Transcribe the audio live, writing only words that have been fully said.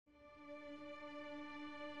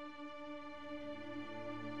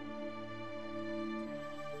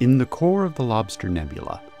In the core of the Lobster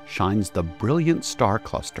Nebula shines the brilliant star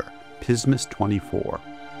cluster, Pismis 24.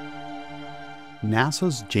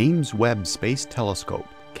 NASA's James Webb Space Telescope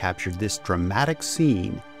captured this dramatic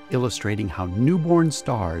scene, illustrating how newborn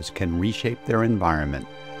stars can reshape their environment.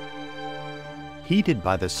 Heated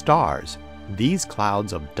by the stars, these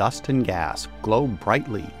clouds of dust and gas glow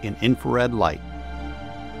brightly in infrared light.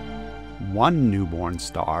 One newborn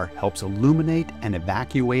star helps illuminate and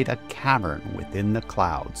evacuate a cavern within the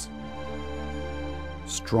clouds.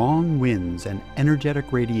 Strong winds and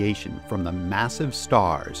energetic radiation from the massive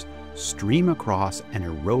stars stream across and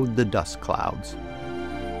erode the dust clouds.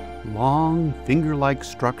 Long, finger-like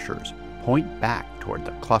structures point back toward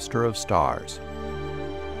the cluster of stars.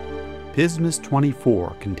 Pismis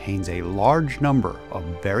 24 contains a large number of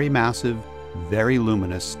very massive, very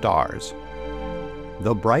luminous stars.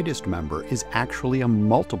 The brightest member is actually a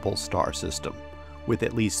multiple star system, with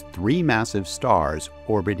at least 3 massive stars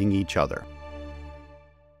orbiting each other.